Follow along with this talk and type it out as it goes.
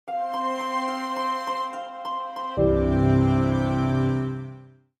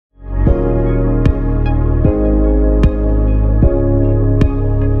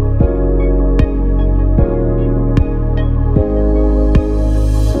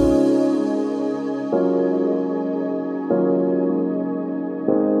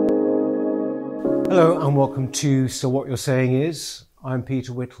Hello and welcome to So What You're Saying Is. I'm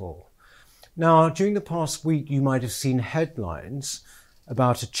Peter Whittle. Now, during the past week, you might have seen headlines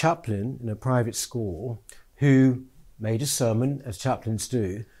about a chaplain in a private school who made a sermon, as chaplains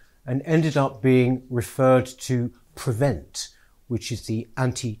do, and ended up being referred to Prevent, which is the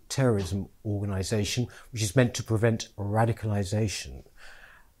anti-terrorism organisation, which is meant to prevent radicalisation.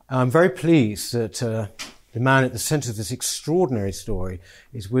 I'm very pleased that the man at the centre of this extraordinary story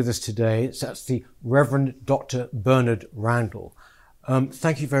is with us today. That's the Reverend Dr. Bernard Randall.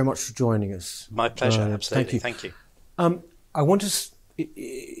 Thank you very much for joining us. My pleasure, absolutely. Thank you. I want us,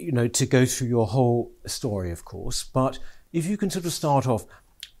 to go through your whole story, of course, but if you can sort of start off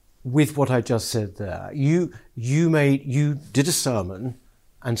with what I just said there. You did a sermon,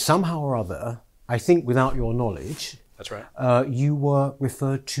 and somehow or other, I think without your knowledge, that's right, you were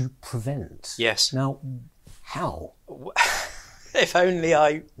referred to Prevent. Yes. Now, how? If only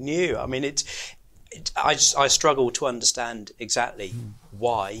I knew. I mean, I struggle to understand exactly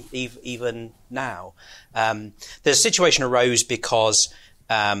why, even now. The situation arose because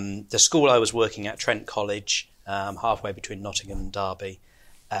the school I was working at, Trent College, halfway between Nottingham and Derby,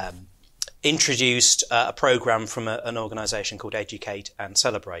 introduced a programme from an organisation called Educate and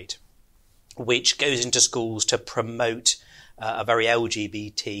Celebrate, which goes into schools to promote a very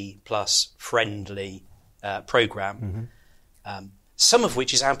LGBT plus friendly programme, some of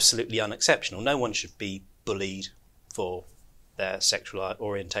which is absolutely unexceptional. No one should be bullied for their sexual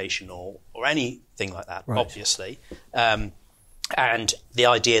orientation or anything like that, right. Obviously. And the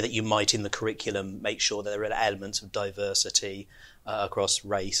idea that you might in the curriculum make sure that there are elements of diversity across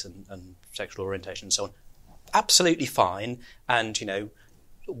race and sexual orientation and so on, absolutely fine. And,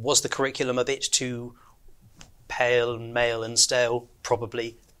 was the curriculum a bit too pale and male and stale?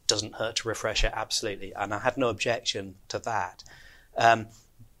 Probably. Doesn't hurt to refresh it, absolutely. And I had no objection to that.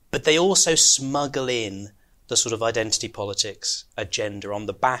 But they also smuggle in the sort of identity politics agenda on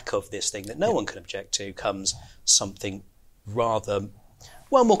the back of this thing that no one can object to comes something rather,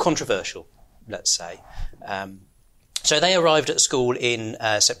 more controversial, let's say. So they arrived at school in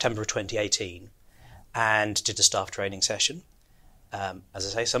September of 2018 and did a staff training session. As I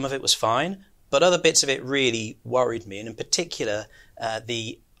say, some of it was fine, but other bits of it really worried me, and in particular,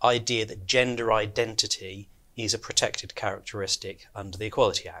 the idea that gender identity is a protected characteristic under the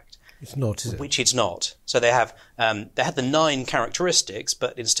Equality Act. It's not, is it? Which it's not. So they had the 9 characteristics,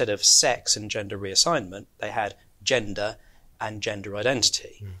 but instead of sex and gender reassignment, they had gender and gender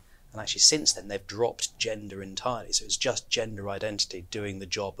identity. And actually since then they've dropped gender entirely. So it's just gender identity doing the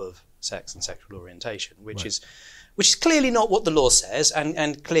job of sex and sexual orientation, which is clearly not what the law says,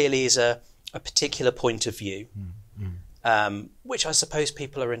 and clearly is a particular point of view, which I suppose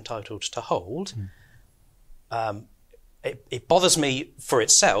people are entitled to hold. It bothers me for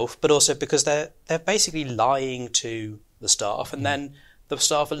itself, but also because they're basically lying to the staff, and then the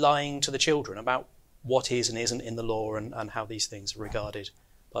staff are lying to the children about what is and isn't in the law and how these things are regarded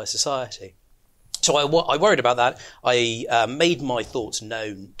by society. So I worried about that. I made my thoughts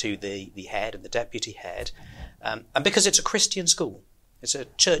known to the head and the deputy head. And because it's a Christian school, it's a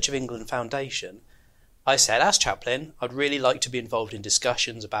Church of England foundation, I said, as chaplain, I'd really like to be involved in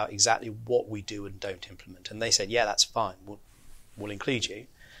discussions about exactly what we do and don't implement. And they said, yeah, that's fine. We'll include you.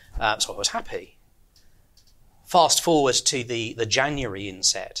 So I was happy. Fast forward to the January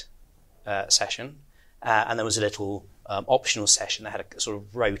inset session, and there was a little optional session that had a sort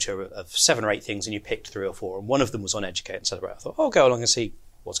of rota of 7 or 8 things, and you picked 3 or 4, and one of them was on Educate and Celebrate. I thought, I'll go along and see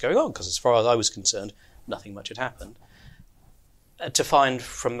what's going on, because as far as I was concerned, nothing much had happened. To find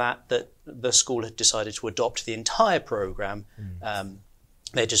from that the school had decided to adopt the entire programme.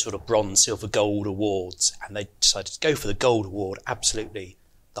 They just sort of bronze, silver, gold awards, and they decided to go for the gold award, absolutely,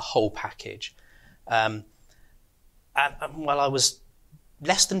 the whole package. And I was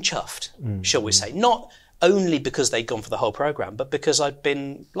less than chuffed, shall we say. Not only because they'd gone for the whole programme, but because I'd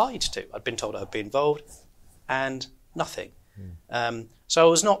been lied to. I'd been told I'd be involved, and nothing. So I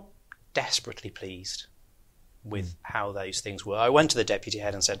was not desperately pleased with how those things were. I went to the deputy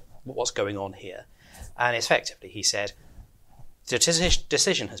head and said, what's going on here? And effectively he said, the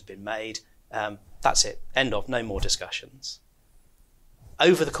decision has been made, that's it, end of, no more discussions.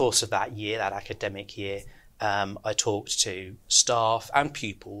 Over the course of that year, that academic year, I talked to staff and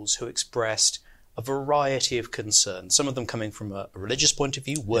pupils who expressed a variety of concerns, some of them coming from a religious point of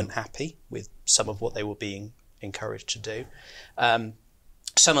view, weren't happy with some of what they were being encouraged to do.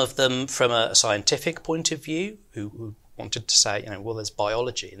 Some of them from a scientific point of view, who wanted to say, well, there's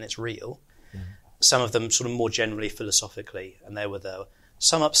biology and it's real. Some of them sort of more generally philosophically, and there were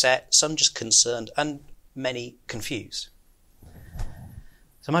some upset, some just concerned, and many confused.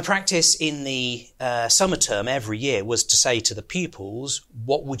 So my practice in the summer term every year was to say to the pupils,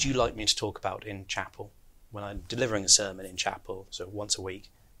 what would you like me to talk about in chapel? When I'm delivering a sermon in chapel, so once a week,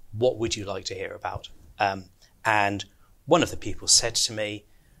 what would you like to hear about? And one of the pupils said to me,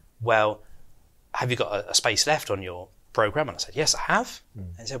 well, have you got a space left on your programme? And I said, yes, I have.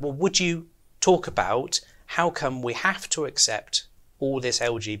 And he said, well, would you talk about how come we have to accept all this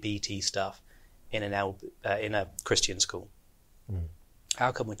LGBT stuff in a Christian school?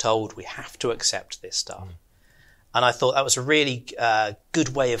 How come we're told we have to accept this stuff? And I thought that was a really good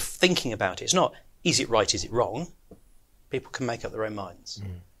way of thinking about it. It's not, is it right, is it wrong? People can make up their own minds.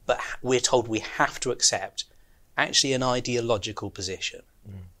 But we're told we have to accept actually an ideological position.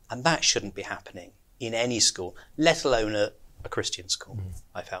 And that shouldn't be happening in any school, let alone a Christian school,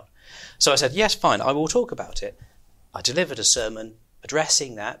 I felt. So I said, yes, fine, I will talk about it. I delivered a sermon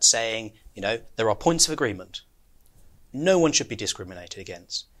addressing that, saying, there are points of agreement. No one should be discriminated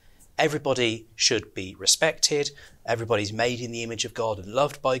against. Everybody should be respected. Everybody's made in the image of God and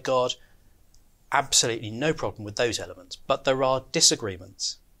loved by God. Absolutely no problem with those elements. But there are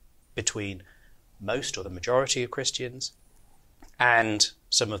disagreements between most or the majority of Christians and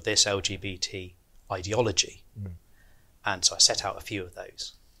some of this LGBT ideology. And so I set out a few of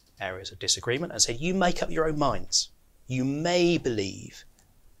those areas of disagreement and said, you make up your own minds. You may believe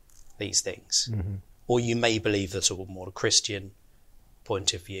these things, or you may believe the sort of more Christian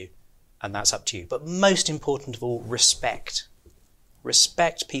point of view, and that's up to you. But most important of all, respect.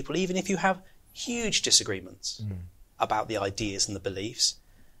 Respect people, even if you have huge disagreements about the ideas and the beliefs.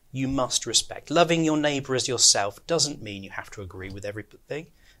 You must respect. Loving your neighbour as yourself doesn't mean you have to agree with everything.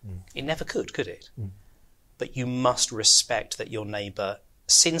 It never could it? But you must respect that your neighbour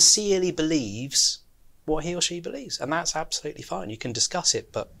sincerely believes what he or she believes. And that's absolutely fine. You can discuss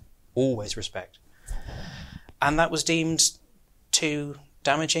it, but always respect. And that was deemed too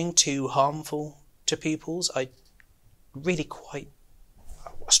damaging, too harmful to pupils. I really quite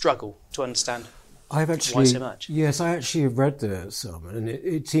struggle to understand why so much. Yes, I actually have read the sermon, and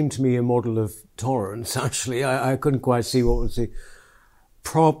it seemed to me a model of tolerance, actually. I couldn't quite see what was the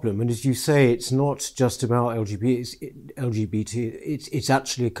problem. And as you say, it's not just about LGBT. It's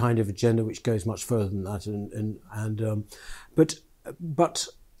actually a kind of agenda which goes much further than that. But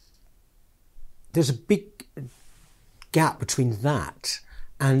there's a big gap between that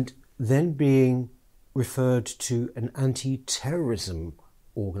and then being referred to an anti-terrorism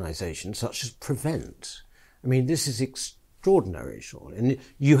organisation such as Prevent. I mean, this is extraordinary, surely. And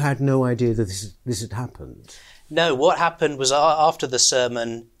you had no idea that this had happened. No, what happened was after the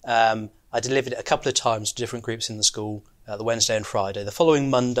sermon, I delivered it a couple of times to different groups in the school, the Wednesday and Friday. The following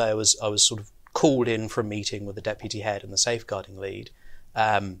Monday, I was sort of called in for a meeting with the deputy head and the safeguarding lead.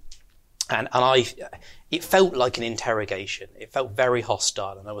 It felt like an interrogation. It felt very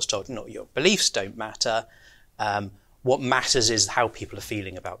hostile, and I was told, no, your beliefs don't matter. What matters is how people are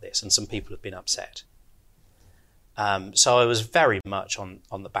feeling about this, and some people have been upset. So I was very much on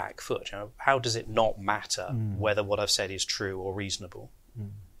the back foot. How does it not matter whether what I've said is true or reasonable?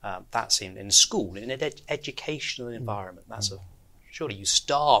 That seemed in school, in an educational environment. Surely you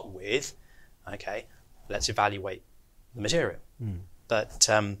start with, okay, let's evaluate the material. But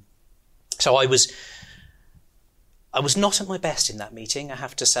so I was not at my best in that meeting, I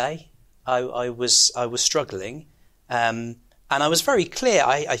have to say. I was struggling. And I was very clear,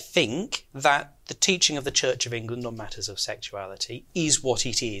 I think, that the teaching of the Church of England on matters of sexuality is what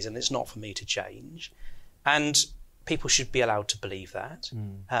it is, and it's not for me to change. And people should be allowed to believe that.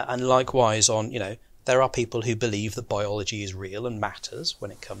 And likewise there are people who believe that biology is real and matters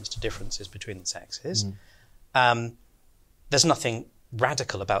when it comes to differences between the sexes. There's nothing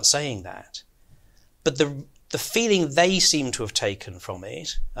radical about saying that. But the feeling they seem to have taken from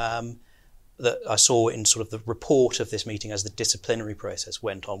it, that I saw in sort of the report of this meeting as the disciplinary process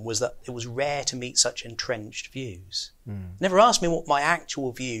went on, was that it was rare to meet such entrenched views. Never asked me what my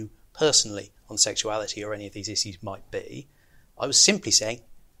actual view personally on sexuality or any of these issues might be. I was simply saying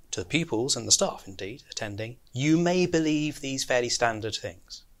to the pupils and the staff, indeed, attending, you may believe these fairly standard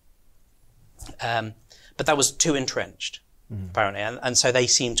things. But that was too entrenched, apparently. And so they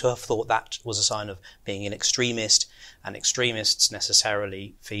seem to have thought that was a sign of being an extremist, and extremists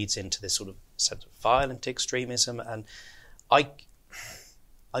necessarily feeds into this sort of sense of violent extremism. And I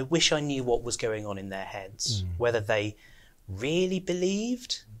wish I knew what was going on in their heads, whether they really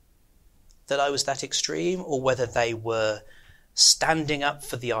believed that I was that extreme, or whether they were standing up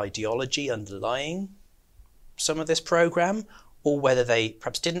for the ideology underlying some of this programme, or whether they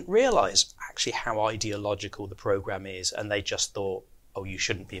perhaps didn't realise actually how ideological the programme is, and they just thought, oh, you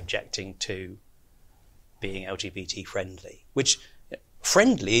shouldn't be objecting to being LGBT friendly, which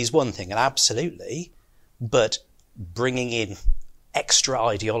friendly is one thing, and absolutely, but bringing in extra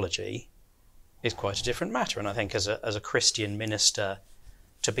ideology is quite a different matter. And I think as a Christian minister,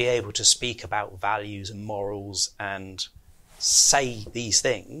 to be able to speak about values and morals and say these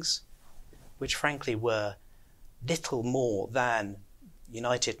things, which frankly were little more than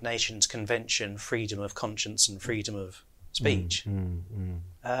United Nations Convention, freedom of conscience and freedom of speech.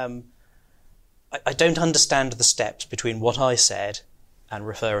 I don't understand the steps between what I said and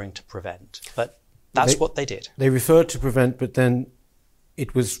referring to prevent, but that's what they did. They referred to prevent, but then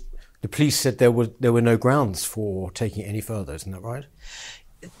it was the police said there were no grounds for taking it any further. Isn't that right?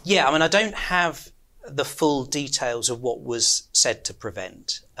 Yeah, I mean, I don't have the full details of what was said to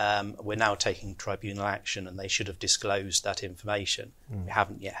prevent. We're now taking tribunal action, and they should have disclosed that information. We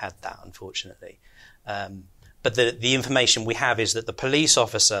haven't yet had that, unfortunately. But the information we have is that the police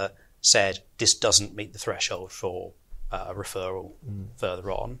officer said this doesn't meet the threshold for a referral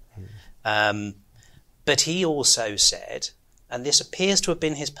further on. But he also said, and this appears to have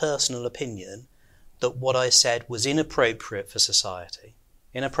been his personal opinion, that what I said was inappropriate for society.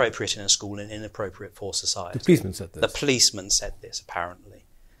 Inappropriate in a school and inappropriate for society. The policeman said this? The policeman said this, apparently.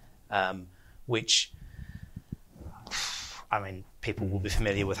 Which, I mean, people will be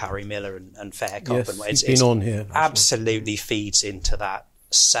familiar with Harry Miller and Faircop. Yes, he's been on here. Actually. Absolutely feeds into that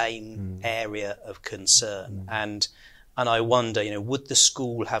same area of concern. And I wonder, would the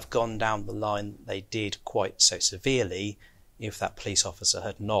school have gone down the line they did quite so severely if that police officer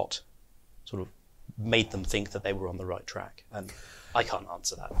had not sort of made them think that they were on the right track? And I can't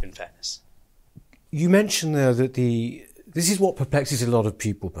answer that, in fairness. You mentioned there that this is what perplexes a lot of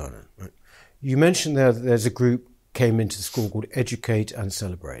people, Bernard. Right? You mentioned there that there's a group came into the school called Educate and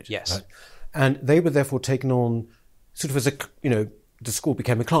Celebrate. Yes. Right? And they were therefore taken on sort of as the school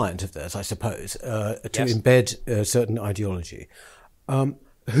became a client of theirs, I suppose, to embed a certain ideology.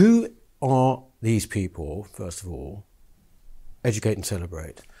 Who are these people, first of all, Educate and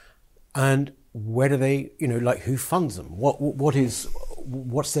Celebrate? And where do they, who funds them?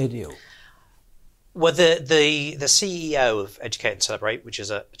 What's their deal? Well, the CEO of Educate and Celebrate, which is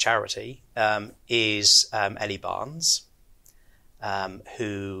a charity, is Ellie Barnes,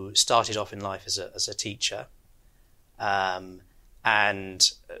 who started off in life as a teacher,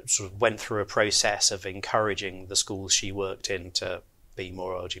 and sort of went through a process of encouraging the schools she worked in to be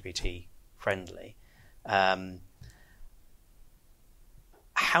more LGBT friendly.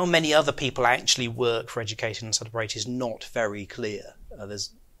 How many other people actually work for Educate and Celebrate is not very clear.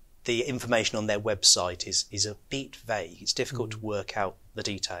 The information on their website is a bit vague. It's difficult to work out the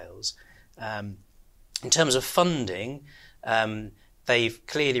details. In terms of funding, they've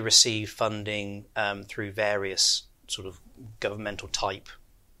clearly received funding through various sort of governmental type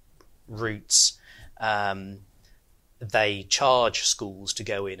routes. They charge schools to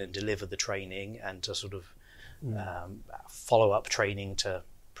go in and deliver the training and to sort of follow up training to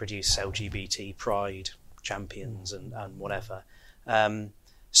produce LGBT pride champions and whatever.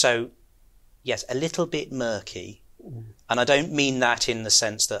 So, yes, a little bit murky. And I don't mean that in the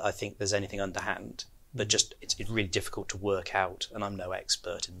sense that I think there's anything underhand, but just it's really difficult to work out, and I'm no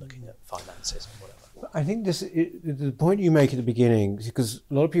expert in looking at finances and whatever. I think the point you make at the beginning, because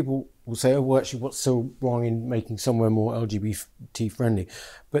a lot of people will say, oh, well, actually, what's so wrong in making somewhere more LGBT friendly?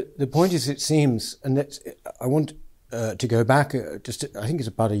 But the point is, it seems, and I want to go back I think it's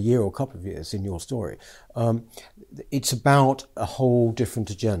about a year or a couple of years in your story. It's about a whole different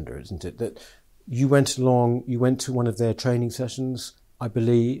agenda, isn't it? That you went to one of their training sessions, I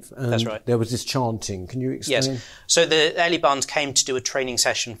believe, and that's right. There was this chanting. Can you explain? Yes. So the Ellie Barnes came to do a training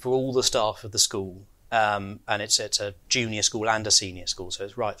session for all the staff of the school, and it's a junior school and a senior school, so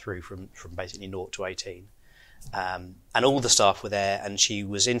it's right through from basically 0 to 18. And all the staff were there, and she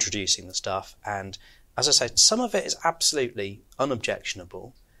was introducing the stuff. And as I said, some of it is absolutely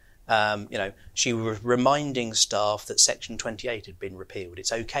unobjectionable. She was reminding staff that Section 28 had been repealed.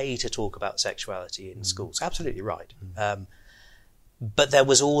 It's okay to talk about sexuality in schools. Absolutely right. But there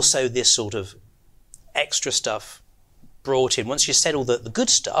was also this sort of extra stuff brought in. Once she said all the good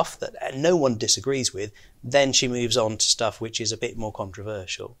stuff that no one disagrees with, then she moves on to stuff which is a bit more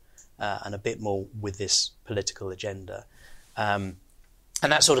controversial and a bit more with this political agenda.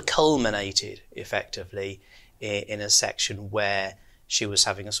 And that sort of culminated effectively in a section where she was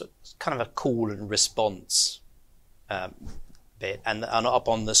having a sort of kind of a call and response bit, and up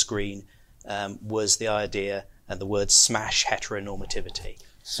on the screen was the idea and the word smash heteronormativity.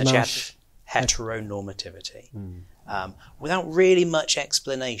 Smash heteronormativity. Without really much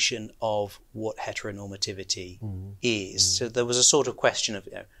explanation of what heteronormativity is. So there was a sort of question of,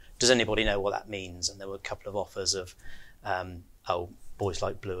 does anybody know what that means? And there were a couple of offers of, boys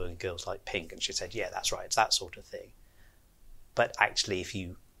like blue and girls like pink, and she said, yeah, that's right, it's that sort of thing. But actually, if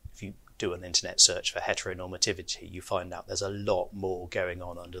you do an internet search for heteronormativity, you find out there's a lot more going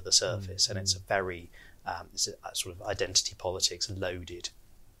on under the surface, and it's a very it's a sort of identity politics loaded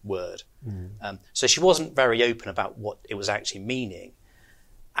word. So she wasn't very open about what it was actually meaning.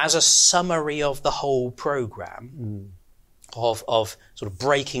 As a summary of the whole programme, of sort of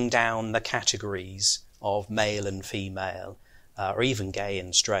breaking down the categories of male and female, or even gay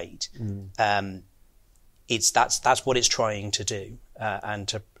and straight, that's what it's trying to do, and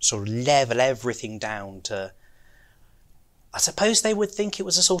to sort of level everything down to, I suppose they would think it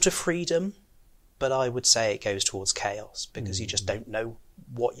was a sort of freedom, but I would say it goes towards chaos, because you just don't know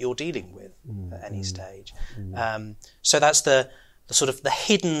what you're dealing with at any stage. So that's the sort of the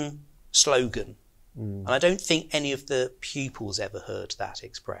hidden slogan. And I don't think any of the pupils ever heard that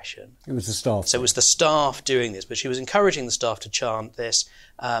expression. It was the staff. So it was the staff doing this, but she was encouraging the staff to chant this,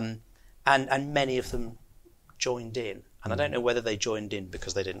 and many of them joined in. And I don't know whether they joined in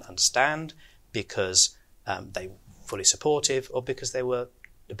because they didn't understand, because they were fully supportive, or because they were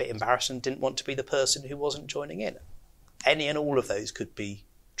a bit embarrassed and didn't want to be the person who wasn't joining in. Any and all of those could be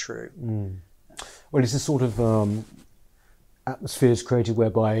true. Well, it's a sort of atmosphere is created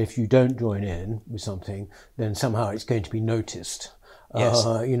whereby if you don't join in with something, then somehow it's going to be noticed. Yes.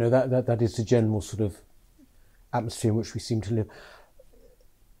 That is the general sort of atmosphere in which we seem to live.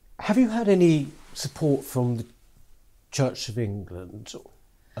 Have you had any support from the Church of England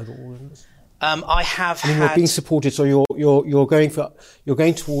at all in this? I have had. You're being supported, so you're going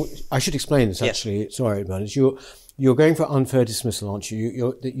toward. I should explain this actually. Yes. Sorry, man. You're going for unfair dismissal, aren't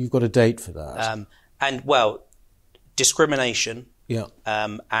you? You've got a date for that. Discrimination. Yeah.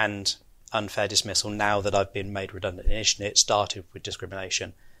 And unfair dismissal. Now that I've been made redundant, initially it started with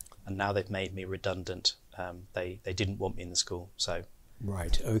discrimination, and now they've made me redundant. They didn't want me in the school, so.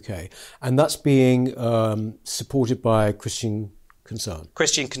 Right. Okay. And that's being supported by Christian Concern.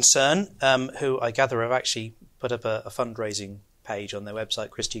 Christian Concern, who I gather have actually put up a fundraising page on their website,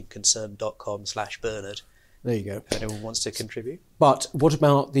 christianconcern.com/Bernard. There you go. If anyone wants to contribute. But what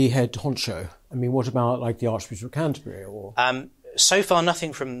about the head honcho? I mean, what about like the Archbishop of Canterbury? Or so far,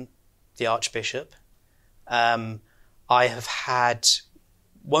 nothing from the Archbishop. I have had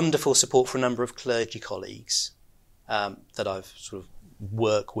wonderful support from a number of clergy colleagues that I've sort of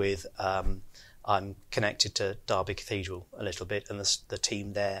worked with. I'm connected to Derby Cathedral a little bit, and the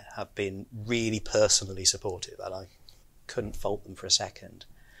team there have been really personally supportive, and I couldn't fault them for a second.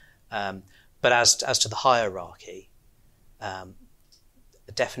 But as to the hierarchy, a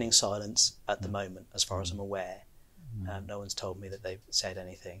deafening silence at the moment, as far as I'm aware. No one's told me that they've said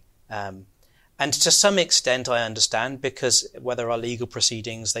anything. And to some extent I understand, because where there are legal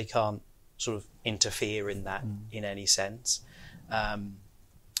proceedings, they can't sort of interfere in that in any sense. And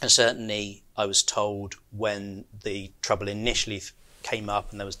certainly I was told when the trouble initially came up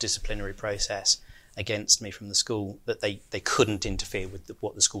and there was disciplinary process against me from the school, that they couldn't interfere with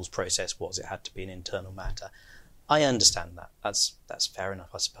what the school's process was. It had to be an internal matter. I understand that. That's fair enough,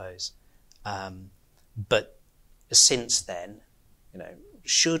 I suppose. But since then,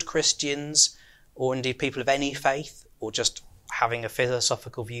 should Christians, or indeed people of any faith, or just having a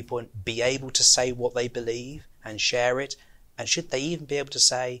philosophical viewpoint, be able to say what they believe and share it? And should they even be able to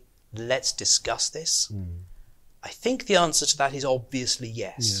say, let's discuss this? I think the answer to that is obviously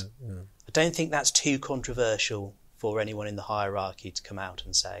yes. Yeah. I don't think that's too controversial for anyone in the hierarchy to come out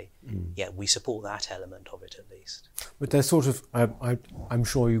and say, yeah, we support that element of it at least. But there's sort of, I'm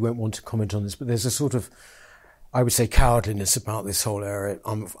sure you won't want to comment on this, but there's a sort of, I would say, cowardliness about this whole area,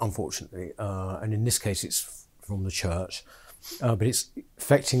 unfortunately. And in this case, it's from the church, but it's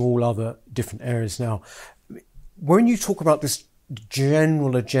affecting all other different areas now. When you talk about this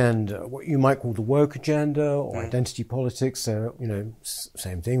general agenda, what you might call the woke agenda or identity politics,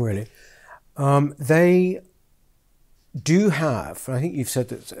 same thing really, they do have, I think you've said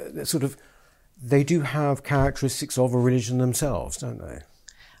that sort of, they do have characteristics of a religion themselves, don't they?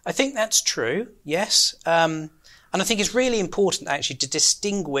 I think that's true, yes. And I think it's really important actually to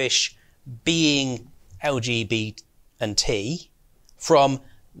distinguish being LGBT and T from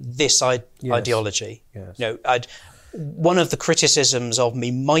this ideology. Yes. One of the criticisms of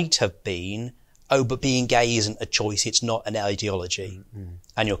me might have been, but being gay isn't a choice, it's not an ideology,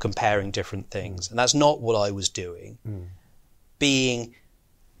 and you're comparing different things. And that's not what I was doing. Being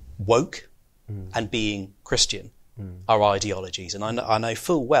woke and being Christian are ideologies, and I know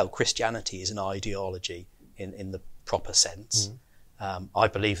full well Christianity is an ideology in the proper sense. I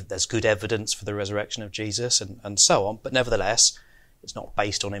believe that there's good evidence for the resurrection of Jesus and so on, but nevertheless, It's not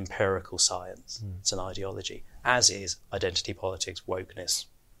based on empirical science. It's an ideology, as is identity politics, wokeness,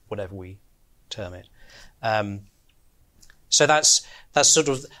 whatever we term it. So that's sort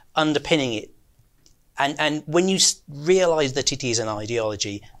of underpinning it. And when you realise that it is an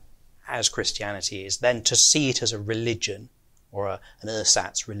ideology, as Christianity is, then to see it as a religion or an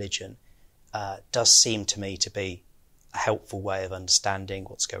ersatz religion does seem to me to be a helpful way of understanding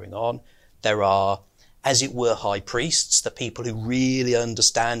what's going on. There are, as it were, high priests, the people who really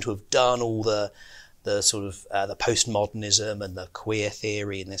understand, who have done all the sort of the postmodernism and the queer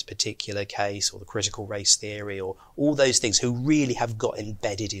theory in this particular case, or the critical race theory, or all those things, who really have got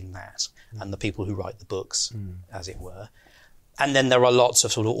embedded in that, and the people who write the books, as it were. And then there are lots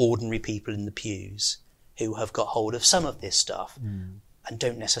of sort of ordinary people in the pews who have got hold of some of this stuff and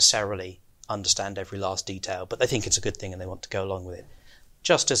don't necessarily understand every last detail, but they think it's a good thing and they want to go along with it.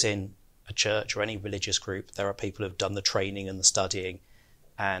 Just as in a church or any religious group, there are people who have done the training and the studying,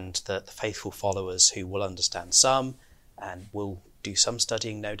 and the faithful followers who will understand some and will do some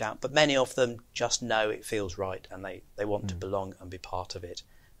studying, no doubt, but many of them just know it feels right and they want to belong and be part of it,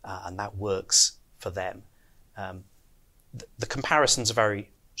 and that works for them. The comparisons are very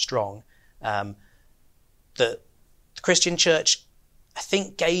strong. The Christian church, I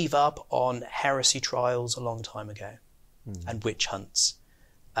think, gave up on heresy trials a long time ago and witch hunts.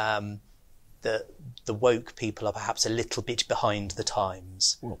 The woke people are perhaps a little bit behind the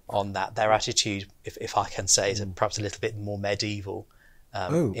times on that. Their attitude, if I can say, is perhaps a little bit more medieval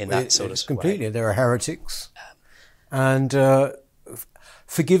in that sort of completely. way. There are heretics. And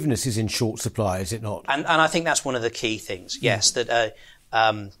forgiveness is in short supply, is it not? And I think that's one of the key things, yes, that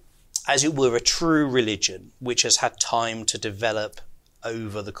as it were, a true religion which has had time to develop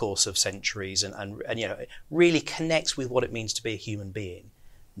over the course of centuries and you know, really connects with what it means to be a human being,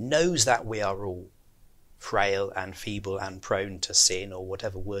 knows that we are all frail and feeble and prone to sin, or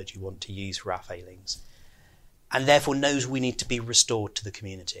whatever word you want to use for our failings, and therefore knows we need to be restored to the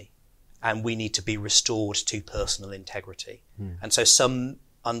community and we need to be restored to personal integrity. And so some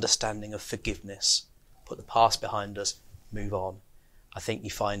understanding of forgiveness, put the past behind us, move on, I think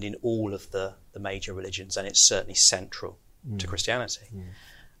you find in all of the major religions, and it's certainly central to Christianity.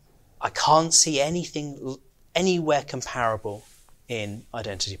 I can't see anything anywhere comparable in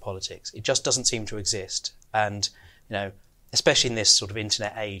identity politics. It just doesn't seem to exist. And, you know, especially in this sort of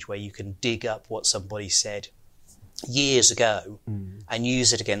internet age where you can dig up what somebody said years ago and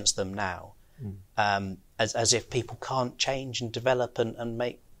use it against them now, as if people can't change and develop and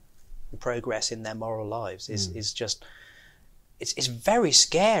make progress in their moral lives is just, it's very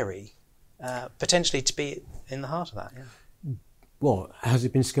scary, potentially to be in the heart of that. Yeah. Well, has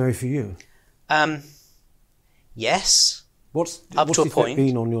it been scary for you? Yes. What's up to a the point effect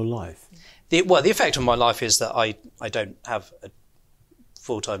been on your life? The effect on my life is that I don't have a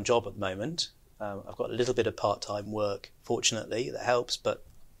full-time job at the moment. I've got a little bit of part-time work, fortunately, that helps, but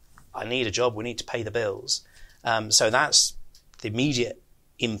I need a job. We need to pay the bills. So that's the immediate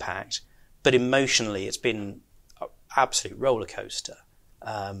impact. But emotionally, it's been an absolute roller coaster.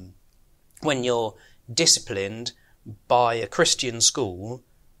 When you're disciplined by a Christian school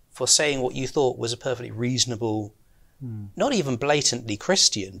for saying what you thought was a perfectly reasonable, not even blatantly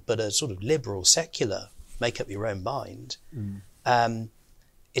Christian, but a sort of liberal, secular, make up your own mind,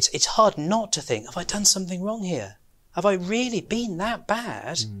 it's hard not to think, have I done something wrong here? Have I really been that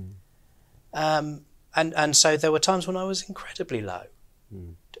bad? And so there were times when I was incredibly low,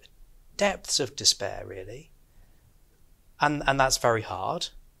 depths of despair, really, and that's very hard.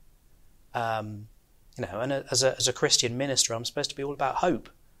 You know, and as a Christian minister, I'm supposed to be all about hope,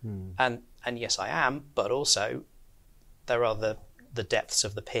 and yes, I am, but also there are the depths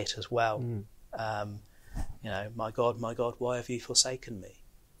of the pit as well. You know, my God, why have you forsaken me?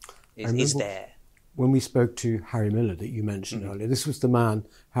 Is there. When we spoke to Harry Miller that you mentioned earlier, this was the man,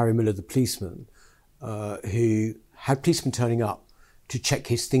 Harry Miller, the policeman, who had policemen turning up to check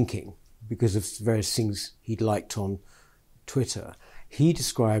his thinking because of various things he'd liked on Twitter. He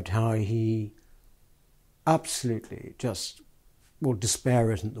described how he absolutely just, well,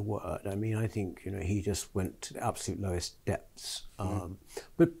 despair isn't the word. I mean, I think, you know, he just went to the absolute lowest depths.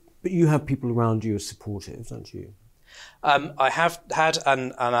 But you have people around you as supportive, don't you? I have had,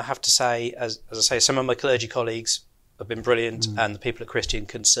 and I have to say, as I say, some of my clergy colleagues have been brilliant, and the people at Christian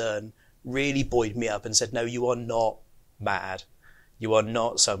Concern really buoyed me up and said, no, you are not mad. You are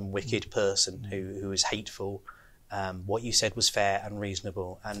not some wicked person who is hateful. What you said was fair and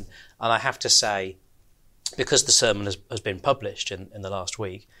reasonable. And I have to say, because the sermon has been published in the last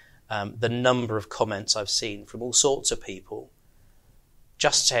week, the number of comments I've seen from all sorts of people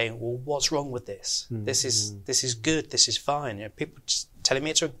just saying, well, what's wrong with this? This is good. This is fine. People just telling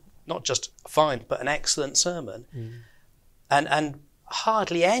me it's not just fine, but an excellent sermon, and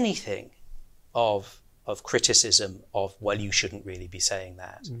hardly anything of criticism of, well, you shouldn't really be saying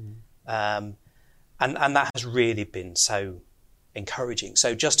that, and that has really been so encouraging.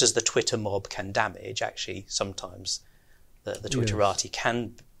 So just as the Twitter mob can damage, actually sometimes the Twitterati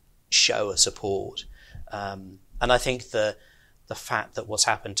can show a support, and I think the fact that what's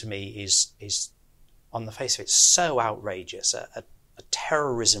happened to me is on the face of it so outrageous, a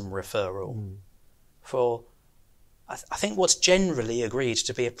terrorism referral for I think what's generally agreed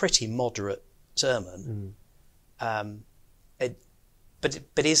to be a pretty moderate sermon. But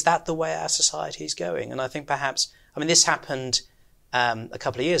is that the way our society is going? And I think perhaps, I mean, this happened a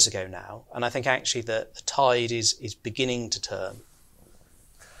couple of years ago now, and I think actually the tide is beginning to turn.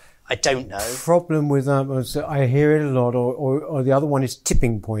 I don't know. The problem with that was I hear it a lot, or the other one is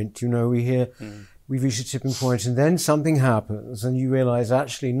tipping point. We hear we've reached a tipping point, and then something happens, and you realise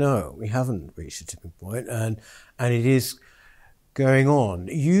actually no, we haven't reached a tipping point, and it is going on.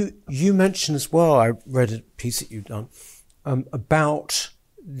 You mentioned as well, I read a piece that you've done about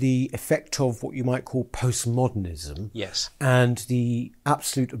the effect of what you might call postmodernism, yes, and the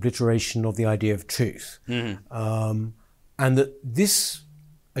absolute obliteration of the idea of truth, and that this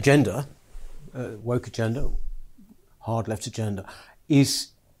agenda, woke agenda, hard left agenda, is,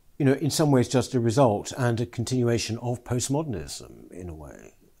 in some ways just a result and a continuation of postmodernism in a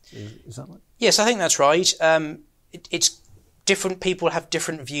way. Is that right? Yes, I think that's right. It's different people have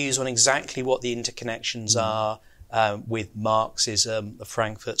different views on exactly what the interconnections are with Marxism, the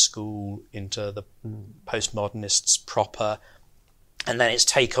Frankfurt School, into the postmodernists proper, and then its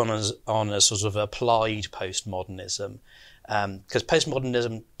take on a sort of applied postmodernism. Because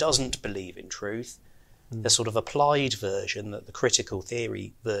postmodernism doesn't believe in truth. The sort of applied version, that the critical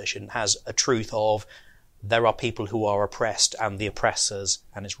theory version, has a truth of there are people who are oppressed and the oppressors,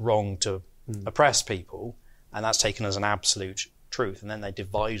 and it's wrong to oppress people, and that's taken as an absolute truth. And then they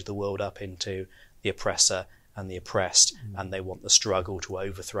divide the world up into the oppressor and the oppressed, and they want the struggle to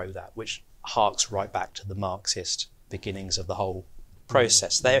overthrow that, which harks right back to the Marxist beginnings of the whole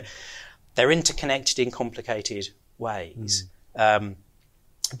process. They're interconnected in complicated ways.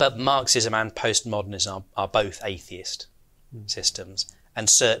 But Marxism and postmodernism are both atheist systems, and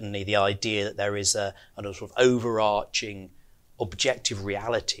certainly the idea that there is a sort of overarching objective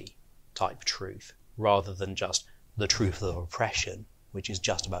reality type truth, rather than just the truth of oppression, which is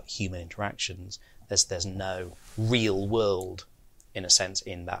just about human interactions. There's no real world, in a sense,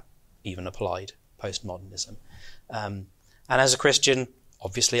 in that even applied postmodernism. And as a Christian,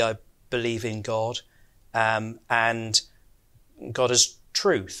 obviously I believe in God, and God as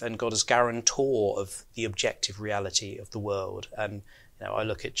truth, and God as guarantor of the objective reality of the world. And I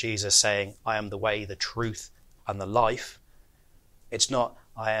look at Jesus saying, I am the way, the truth, and the life. It's not,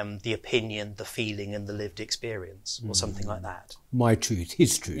 I am the opinion, the feeling, and the lived experience, or something like that. My truth,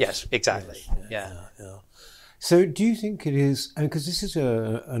 his truth. Yes, exactly. Yes, yeah. So do you think it is, and because this is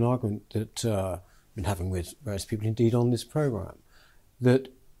an argument that I've been having with various people indeed on this programme, that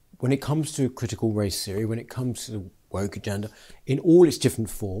when it comes to critical race theory, when it comes to the woke agenda, in all its different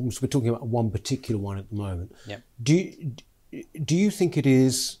forms, we're talking about one particular one at the moment. Yeah. Do you think it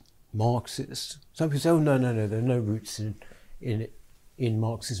is Marxist? Some people say, oh, no, there are no roots in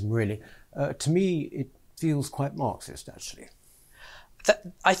Marxism, really. To me, it feels quite Marxist, actually.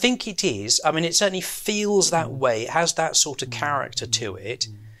 I think it is. I mean, it certainly feels that way. It has that sort of character to it.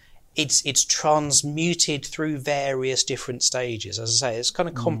 It's transmuted through various different stages. As I say, it's kind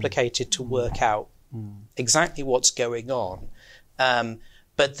of complicated to work out exactly what's going on.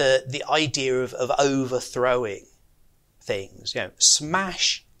 But the idea of overthrowing things,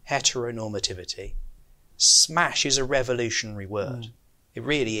 smash heteronormativity. Smash is a revolutionary word. It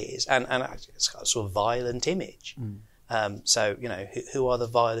really is. And it's got a sort of violent image. So, who are the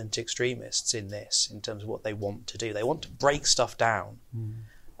violent extremists in this, in terms of what they want to do? They want to break stuff down.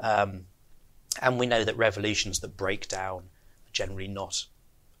 And we know that revolutions that break down are generally not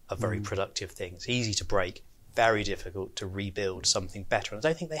a very productive thing. It's easy to break, very difficult to rebuild something better. And I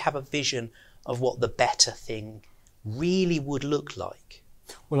don't think they have a vision of what the better thing really would look like.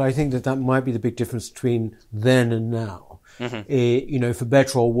 Well, I think that might be the big difference between then and now. For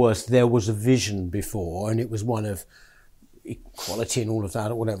better or worse, there was a vision before, and it was one of equality and all of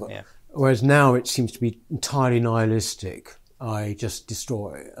that, or whatever. Yeah. Whereas now it seems to be entirely nihilistic. I just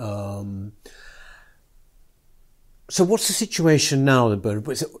destroy. So what's the situation now, then, Bernard?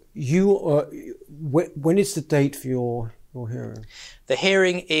 When is the date for your hearing? The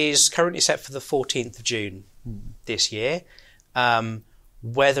hearing is currently set for the 14th of June this year.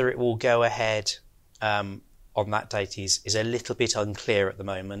 Whether it will go ahead on that date is a little bit unclear at the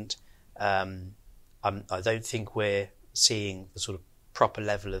moment. I don't think we're seeing the sort of proper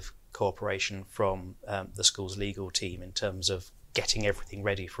level of cooperation from the school's legal team in terms of getting everything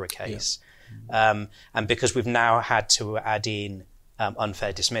ready for a case. Yeah. And because we've now had to add in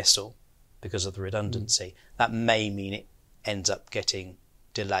unfair dismissal because of the redundancy, that may mean it ends up getting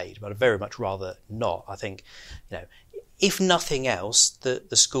delayed, but I'd very much rather not. I think, if nothing else,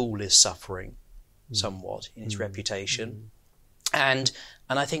 the school is suffering somewhat in its reputation. And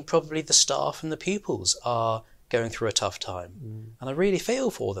I think probably the staff and the pupils are going through a tough time. And I really feel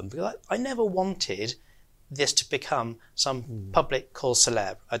for them, because I never wanted this to become some public cause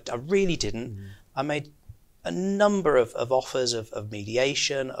célèbre. I really didn't. I made a number of offers of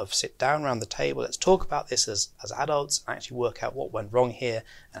mediation, of sit down around the table, let's talk about this as adults and actually work out what went wrong here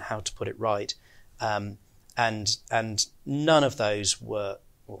and how to put it right. And none of those were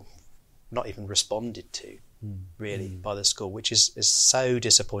not even responded to, really, by the school, which is so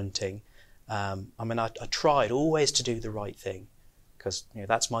disappointing. I tried always to do the right thing, because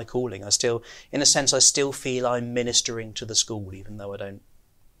that's my calling. I still feel I'm ministering to the school, even though I don't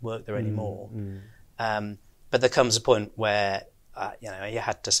work there anymore. But there comes a point where you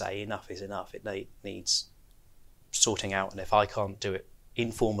had to say enough is enough. It needs sorting out, and if I can't do it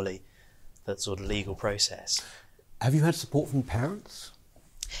informally, that sort of legal process. Have you had support from parents?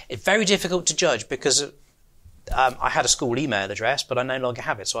 It's very difficult to judge, because I had a school email address, but I no longer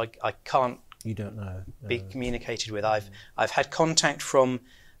have it, so I can't. You don't know. Be communicated with. I've had contact from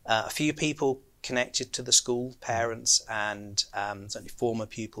a few people connected to the school, parents and certainly former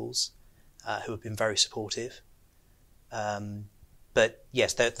pupils who have been very supportive. But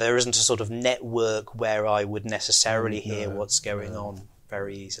yes, there isn't a sort of network where I would necessarily hear what's going on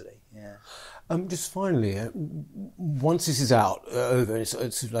very easily. Yeah. Just finally, once this is out over,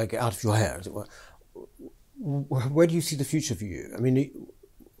 it's like out of your hair, as it were. Where do you see the future for you? I mean,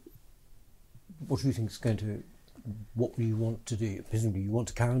 what do you think is going to? What do you want to do? Presumably, you want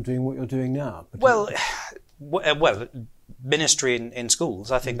to carry on doing what you're doing now. Well, ministry in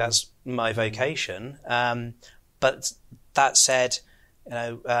schools. I think that's my vocation. But that said,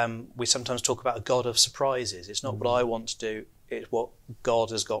 we sometimes talk about a God of surprises. It's not what I want to do. It's what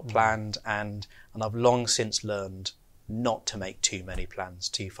God has got planned, and I've long since learned not to make too many plans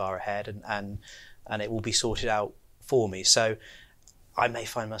too far ahead, and it will be sorted out for me. So I may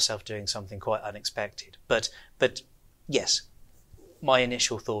find myself doing something quite unexpected. But yes, my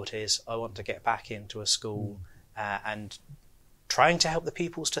initial thought is I want to get back into a school and trying to help the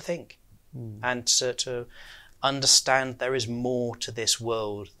pupils to think and to understand there is more to this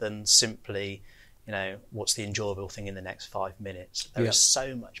world than simply, what's the enjoyable thing in the next 5 minutes. There is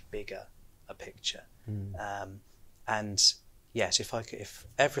so much bigger a picture. And yes, if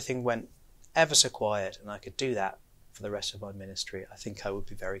everything went ever so quiet and I could do that for the rest of my ministry, I think I would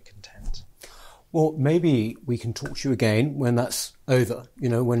be very content. Well, maybe we can talk to you again when that's over,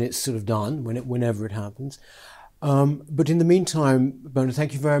 when it's sort of done, whenever it happens. But in the meantime, Bernard,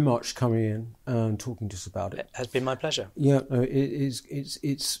 thank you very much for coming in and talking to us about it. It has been my pleasure. Yeah,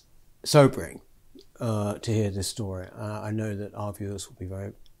 it's sobering to hear this story. I know that our viewers will be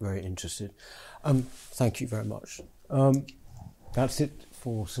very, very interested. Thank you very much. That's it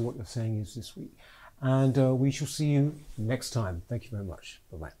for So What You're Saying Is this week. And we shall see you next time. Thank you very much.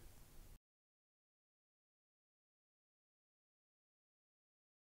 Bye-bye.